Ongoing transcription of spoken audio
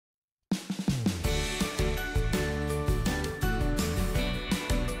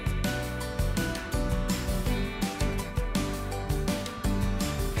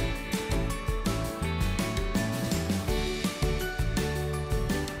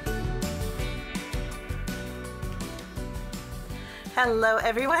Hello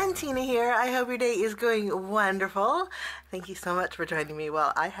everyone, Tina here. I hope your day is going wonderful. Thank you so much for joining me.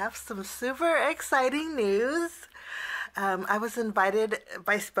 Well, I have some super exciting news. I was invited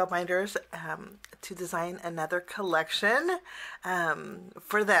by Spellbinders to design another collection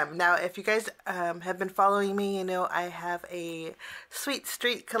for them. Now, if you guys have been following me, you know I have a Sweet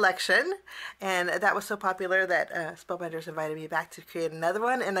Street collection, and that was so popular that Spellbinders invited me back to create another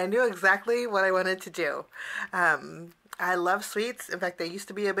one, and I knew exactly what I wanted to do. I love sweets. In fact, I used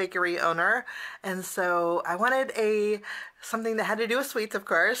to be a bakery owner, and so I wanted something that had to do with sweets, of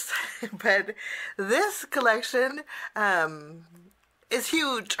course. But this collection is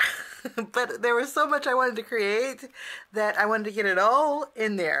huge. But there was so much I wanted to create that I wanted to get it all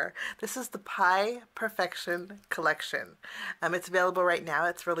in there. This is the Pie Perfection collection. It's available right now.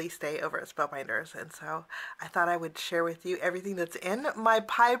 It's release day over at Spellbinders, and so I thought I would share with you everything that's in my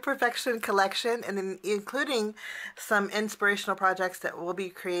Pie Perfection collection, and then including some inspirational projects that we'll be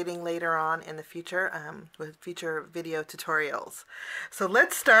creating later on in the future with future video tutorials. So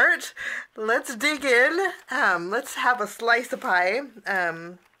let's start. Let's dig in. Let's have a slice of pie.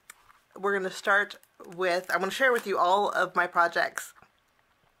 We're going to start with, I'm going to share with you all of my projects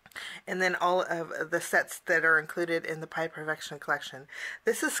and then all of the sets that are included in the Pie Perfection collection.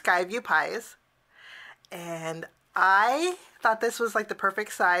 This is Skyview pies, and I thought this was like the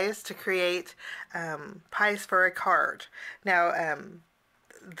perfect size to create pies for a card. Now,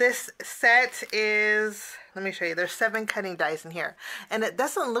 this set is, let me show you, there's 7 cutting dies in here, and it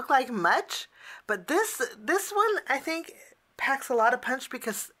doesn't look like much, but this one I think packs a lot of punch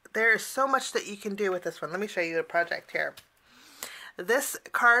because there is so much that you can do with this one. Let me show you the project here. This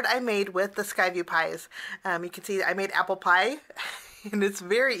card I made with the Skyview pies. You can see I made apple pie, and it's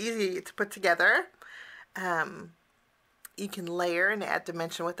very easy to put together. You can layer and add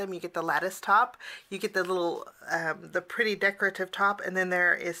dimension with them. You get the lattice top, you get the little, the pretty decorative top, and then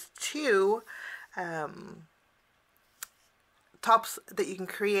there is 2 tops that you can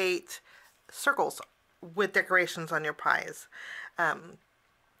create circles with decorations on your pies.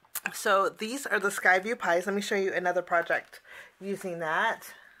 So these are the Skyview pies. Let me show you another project using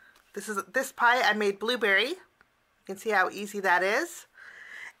that. This pie I made blueberry. You can see how easy that is.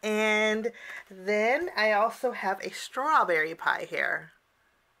 And then I also have a strawberry pie here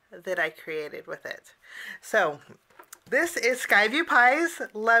that I created with it. So this is Skyview pies.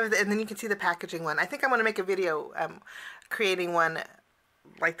 Love it. And then you can see the packaging one. I think I'm going to make a video creating one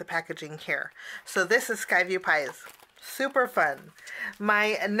like the packaging here. So this is Skyview pies. Super fun.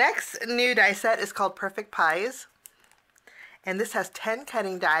 My next new die set is called Perfect Pies, and this has 10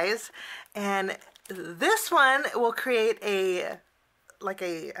 cutting dies, and this one will create a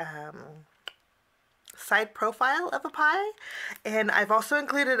side profile of a pie, and I've also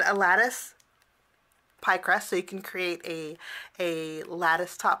included a lattice pie crust, so you can create a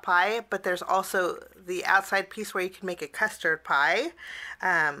lattice top pie, but there's also the outside piece where you can make a custard pie,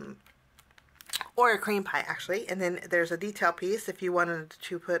 or a cream pie actually, and then there's a detail piece if you wanted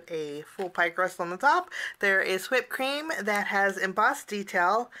to put a full pie crust on the top. There is whipped cream that has embossed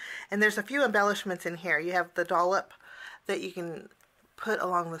detail, and there's a few embellishments in here. You have the dollop that you can put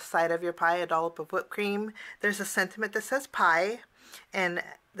along the side of your pie, a dollop of whipped cream. There's a sentiment that says pie, and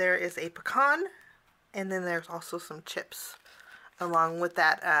there is a pecan, and then there's also some chips along with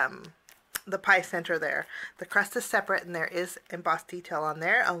that, the pie center there. The crust is separate, and there is embossed detail on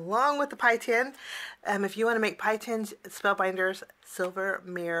there along with the pie tin. If you want to make pie tins, Spellbinders Silver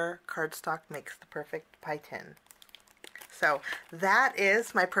Mirror cardstock makes the perfect pie tin. So that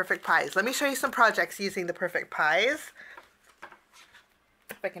is my perfect pies. Let me show you some projects using the perfect pies.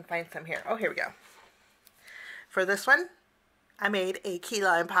 If I can find some here. Oh, here we go. For this one, I made a key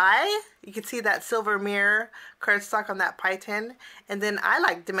lime pie. You can see that silver mirror cardstock on that pie tin. And then I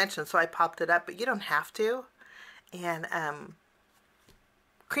like dimensions, so I popped it up, but you don't have to. And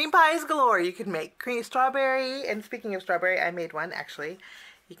cream pies galore you can make. Cream strawberry, and speaking of strawberry, I made one actually.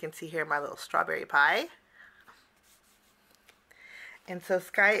 You can see here my little strawberry pie. And so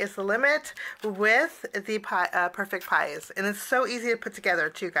sky is the limit with the perfect pies. And it's so easy to put together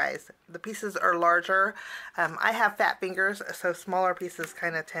too, guys. The pieces are larger. I have fat fingers, so smaller pieces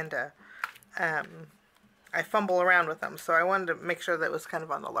kind of tend to, I fumble around with them. So I wanted to make sure that it was kind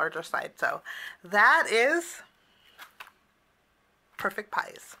of on the larger side. So that is perfect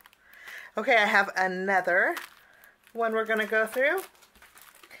pies. Okay, I have another one we're going to go through.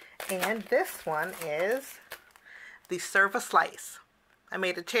 And this one is the Serve a Slice. I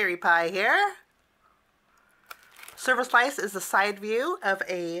made a cherry pie here. Serve a Slice is a side view of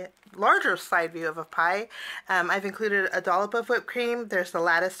a larger side view of a pie. I've included a dollop of whipped cream. There's the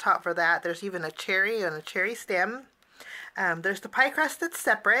lattice top for that. There's even a cherry and a cherry stem. There's the pie crust that's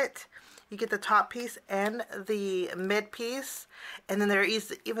separate. You get the top piece and the mid piece, and then there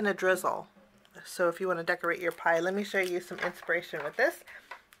is even a drizzle. So if you want to decorate your pie, let me show you some inspiration with this.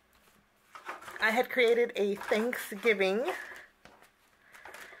 I had created a Thanksgiving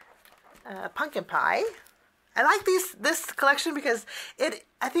pumpkin pie. I like this collection because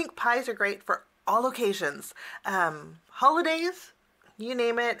I think pies are great for all occasions. Holidays, you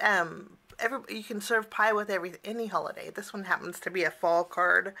name it. You can serve pie with any holiday. This one happens to be a fall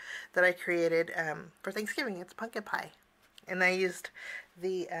card that I created for Thanksgiving. It's pumpkin pie, and I used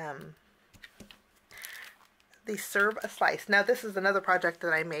the serve a slice. Now this is another project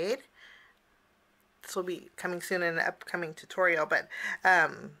that I made. This will be coming soon in an upcoming tutorial, but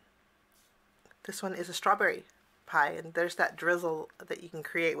this one is a strawberry pie, and there's that drizzle that you can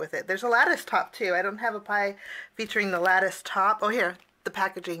create with it. There's a lattice top too. I don't have a pie featuring the lattice top. Oh, here, the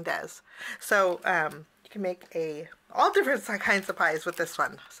packaging does. So you can make all different kinds of pies with this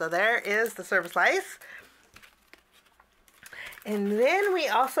one. So there is the serve a slice. And then we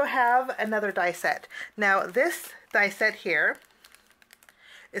also have another die set. Now this die set here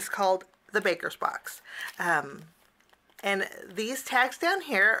is called the Baker's Box. And these tags down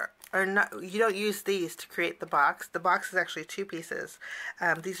here are not, you don't use these to create the box. The box is actually 2 pieces.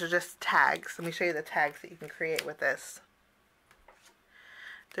 These are just tags. Let me show you the tags that you can create with this.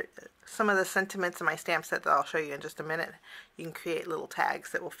 Some of the sentiments in my stamp set that I'll show you in just a minute. You can create little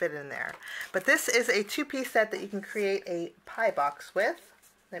tags that will fit in there. But this is a 2-piece set that you can create a pie box with.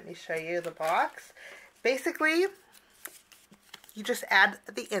 Let me show you the box. Basically, you just add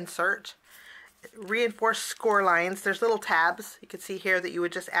the insert, reinforced score lines. There's little tabs you can see here that you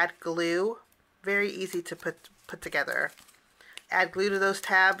would just add glue. Very easy to put together. Add glue to those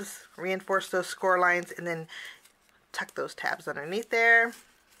tabs, reinforce those score lines, and then tuck those tabs underneath there.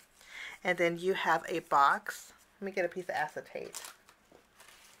 And then you have a box. Let me get a piece of acetate.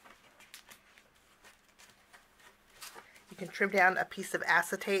 You can trim down a piece of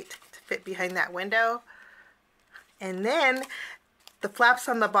acetate to fit behind that window. And then the flaps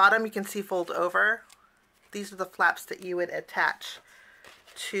on the bottom you can see fold over. These are the flaps that you would attach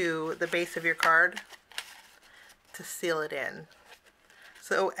to the base of your card to seal it in.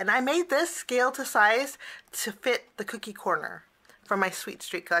 So, and I made this scale to size to fit the cookie corner from my Sweet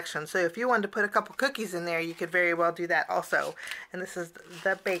Street collection. So if you wanted to put a couple cookies in there, you could very well do that also. And this is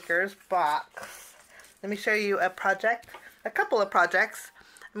the Baker's Box. Let me show you a couple of projects.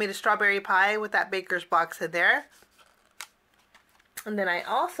 I made a strawberry pie with that Baker's Box in there. And then I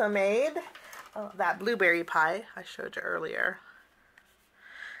also made that blueberry pie I showed you earlier.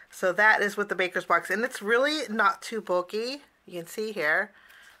 So that is with the Baker's Box, and it's really not too bulky. You can see here.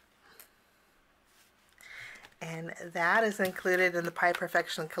 And that is included in the Pie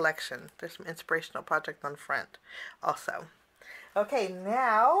Perfection collection. There's some inspirational project on the front also. Okay,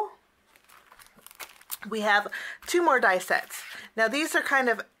 now we have 2 more die sets. Now these are kind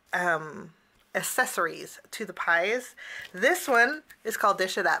of accessories to the pies. This one is called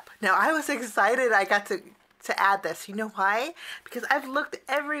Dish It Up. Now I was excited I got to add this. You know why? Because I've looked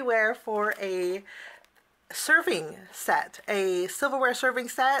everywhere for a serving set, a silverware serving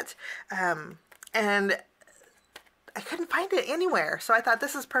set, and I couldn't find it anywhere. So I thought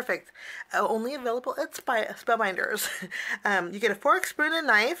this is perfect. Only available at Spellbinders. You get a fork, spoon, and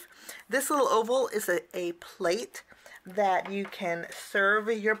knife. This little oval is a plate that you can serve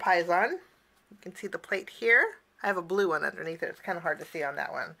your pies on. You can see the plate here. I have a blue one underneath it. It's kind of hard to see on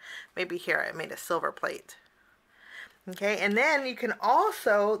that one. Maybe here I made a silver plate. Okay, and then you can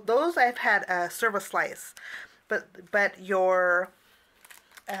also, those I've had serve a slice, but your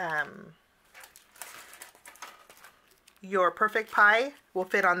perfect pie will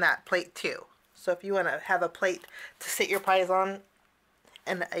fit on that plate too. So if you want to have a plate to sit your pies on,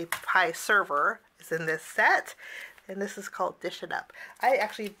 and a pie server is in this set, and this is called Dish It Up. I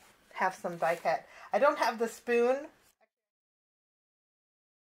actually have some die cut. I don't have the spoon.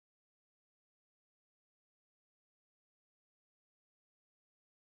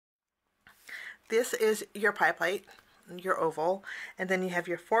 This is your pie plate, your oval, and then you have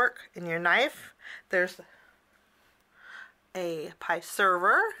your fork and your knife. There's a pie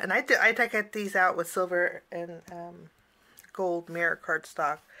server, and I cut these out with silver and gold mirror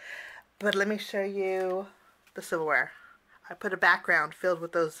cardstock. But let me show you the silverware. I put a background filled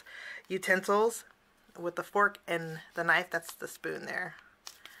with those utensils with the fork and the knife. That's the spoon there.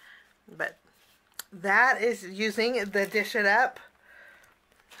 But that is using the Dish It Up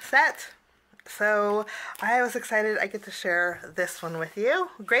set. So I was excited I get to share this one with you.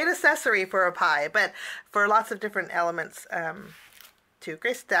 Great accessory for a pie, but for lots of different elements to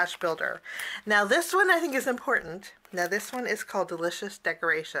Great Stash Builder. Now this one I think is important. Now this one is called Delicious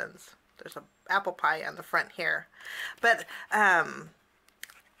Decorations. There's an apple pie on the front here. But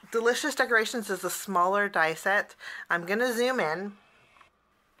Delicious Decorations is a smaller die set. I'm going to zoom in.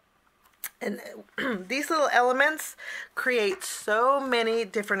 And these little elements create so many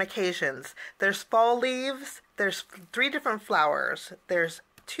different occasions. There's fall leaves, there's 3 different flowers, there's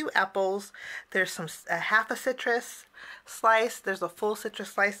 2 apples, there's half a citrus slice, there's a full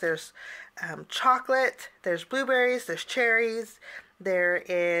citrus slice, there's chocolate, there's blueberries, there's cherries, there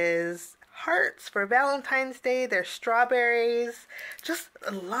is hearts for Valentine's Day, there's strawberries, just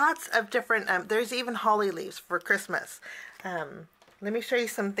lots of different, there's even holly leaves for Christmas. Let me show you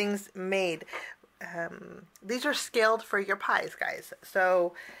some things made. These are scaled for your pies, guys.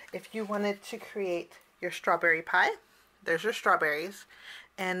 So if you wanted to create your strawberry pie, there's your strawberries.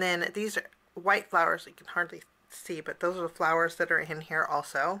 And then these are white flowers. You can hardly see, but those are the flowers that are in here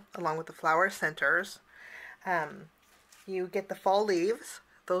also, along with the flower centers. You get the fall leaves.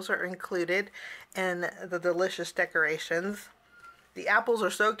 Those are included in the Delicious Decorations. The apples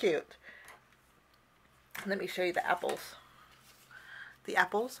are so cute. Let me show you the apples. The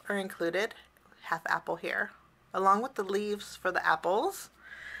apples are included, half apple here, along with the leaves for the apples.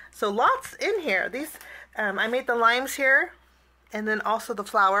 So lots in here. These, I made the limes here, and then also the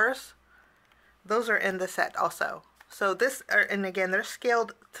flowers. Those are in the set also. So this, and again, they're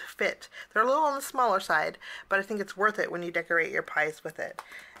scaled to fit. They're a little on the smaller side, but I think it's worth it when you decorate your pies with it.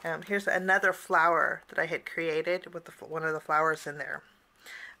 Here's another flower that I had created with one of the flowers in there.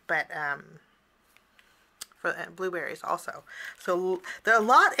 But, for blueberries also. So there are a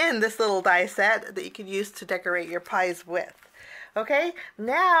lot in this little die set that you can use to decorate your pies with. Okay,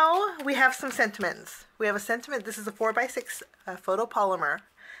 now we have some sentiments. We have a sentiment. This is a 4x6 photopolymer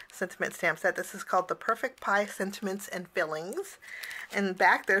sentiment stamp set. This is called the Perfect Pie Sentiments and Fillings. And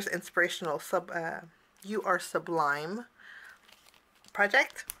back there's inspirational You Are Sublime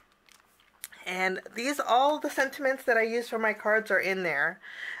project. And these, all the sentiments that I use for my cards are in there.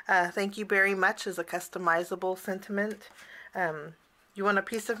 Thank you very much is a customizable sentiment. You want a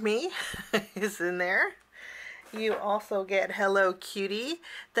piece of me is in there. You also get Hello Cutie.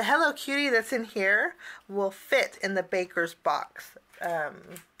 The Hello Cutie that's in here will fit in the baker's box.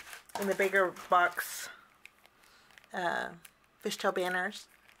 In the baker box fishtail banners.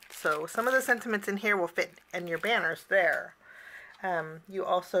 So some of the sentiments in here will fit in your banners there. You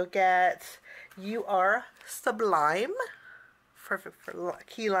also get You Are Sublime, perfect for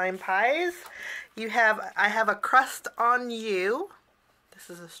key lime pies. I have a crust on you.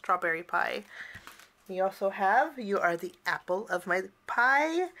 This is a strawberry pie. You also have You Are the Apple of My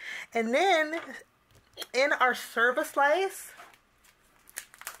Pie. And then in our service slice,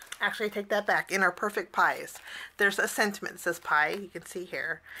 actually I take that back, in our perfect pies, there's a sentiment that says pie, you can see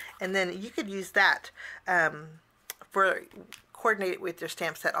here. And then you could use that for coordinate it with your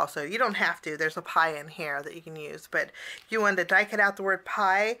stamp set also. You don't have to. There's a pie in here that you can use. But if you want to die cut out the word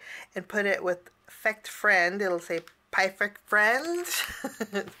pie and put it with Fect Friend, it'll say Pie-Fect Friends.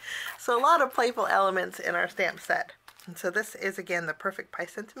 So a lot of playful elements in our stamp set. And so this is, again, the Perfect Pie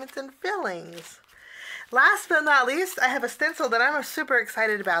Sentiments and Fillings. Last but not least, I have a stencil that I'm super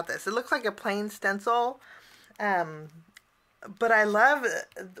excited about this. It looks like a plain stencil. But I love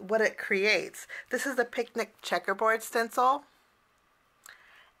what it creates. This is the Picnic Checkerboard stencil.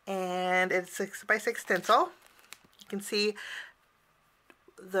 And it's 6x6 stencil. You can see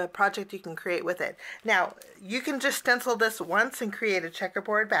the project you can create with it. Now, you can just stencil this once and create a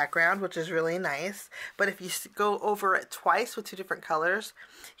checkerboard background, which is really nice. But if you go over it twice with 2 different colors,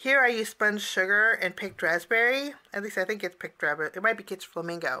 here I use sponge sugar and picked raspberry. At least I think it's picked raspberry. It might be Kids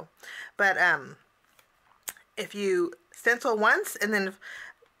Flamingo. But if you stencil once and then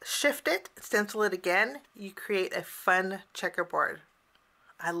shift it, stencil it again, you create a fun checkerboard.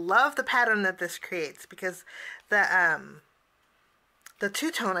 I love the pattern that this creates because the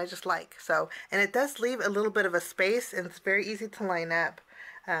two-tone I just like. So, and it does leave a little bit of a space, and it's very easy to line up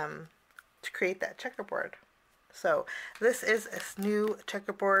to create that checkerboard. So this is a new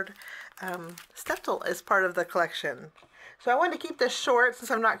checkerboard stencil as part of the collection. So I wanted to keep this short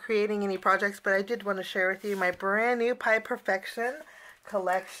since I'm not creating any projects, but I did want to share with you my brand new Pie Perfection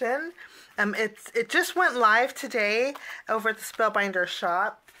collection. It just went live today over at the Spellbinders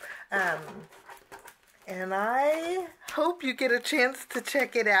Shop. And I hope you get a chance to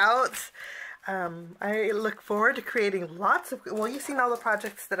check it out. I look forward to creating lots of, well, you've seen all the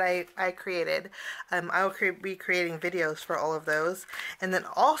projects that I created. I will be creating videos for all of those. And then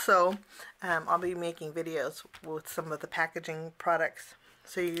also, I'll be making videos with some of the packaging products.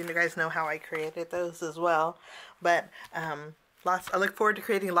 So you guys know how I created those as well. But I look forward to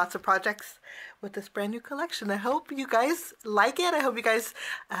creating lots of projects with this brand new collection. I hope you guys like it. I hope you guys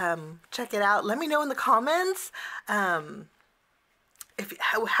check it out. Let me know in the comments if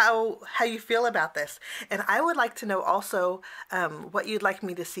how you feel about this. And I would like to know also what you'd like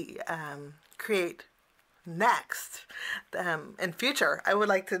me to see create next in future. I would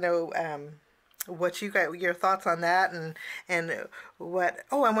like to know what you got, your thoughts on that, and what.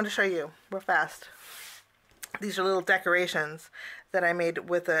 Oh, I want to show you real fast. These are little decorations that I made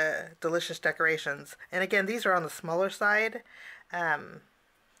with delicious decorations. And again, these are on the smaller side,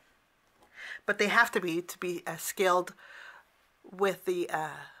 but they have to be scaled with the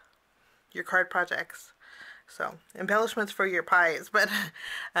your card projects. So embellishments for your pies, but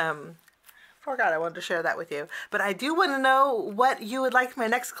forgot I wanted to share that with you. But I do want to know what you would like my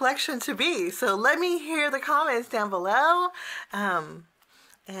next collection to be. So let me hear the comments down below.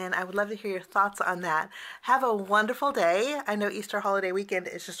 And I would love to hear your thoughts on that. Have a wonderful day. I know Easter holiday weekend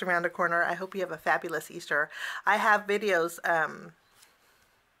is just around the corner. I hope you have a fabulous Easter. I have videos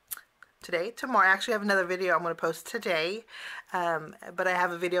today, tomorrow. I actually have another video I'm going to post today. But I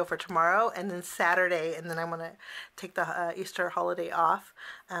have a video for tomorrow and then Saturday. And then I'm going to take the Easter holiday off.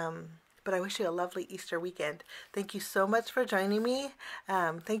 But I wish you a lovely Easter weekend. Thank you so much for joining me.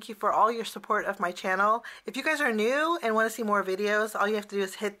 Thank you for all your support of my channel. If you guys are new and want to see more videos, all you have to do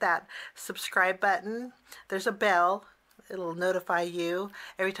is hit that subscribe button. There's a bell. It'll notify you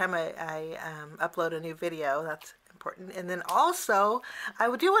every time I upload a new video. That's important. And then also, I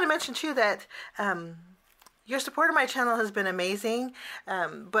do want to mention too that your support of my channel has been amazing.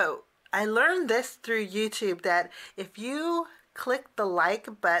 But I learned this through YouTube, that if you click the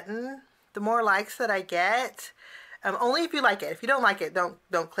like button, the more likes that I get, only if you like it. If you don't like it,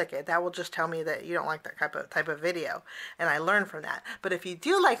 don't click it. That will just tell me that you don't like that type of video, and I learn from that. But if you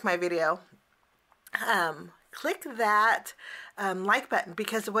do like my video, click that like button,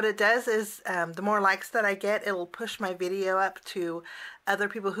 because what it does is the more likes that I get, it will push my video up to other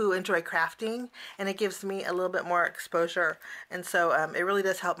people who enjoy crafting, and it gives me a little bit more exposure. And so it really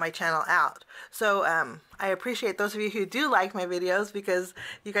does help my channel out. So I appreciate those of you who do like my videos, because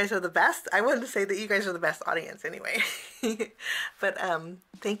you guys are the best. I wanted to say that you guys are the best audience anyway. But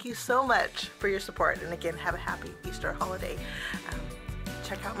thank you so much for your support, and again, have a happy Easter holiday.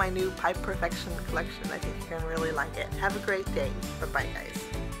 Check out my new Pipe Perfection collection. I think you're going to really like it. Have a great day. Bye-bye,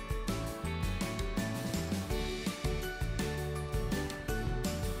 guys.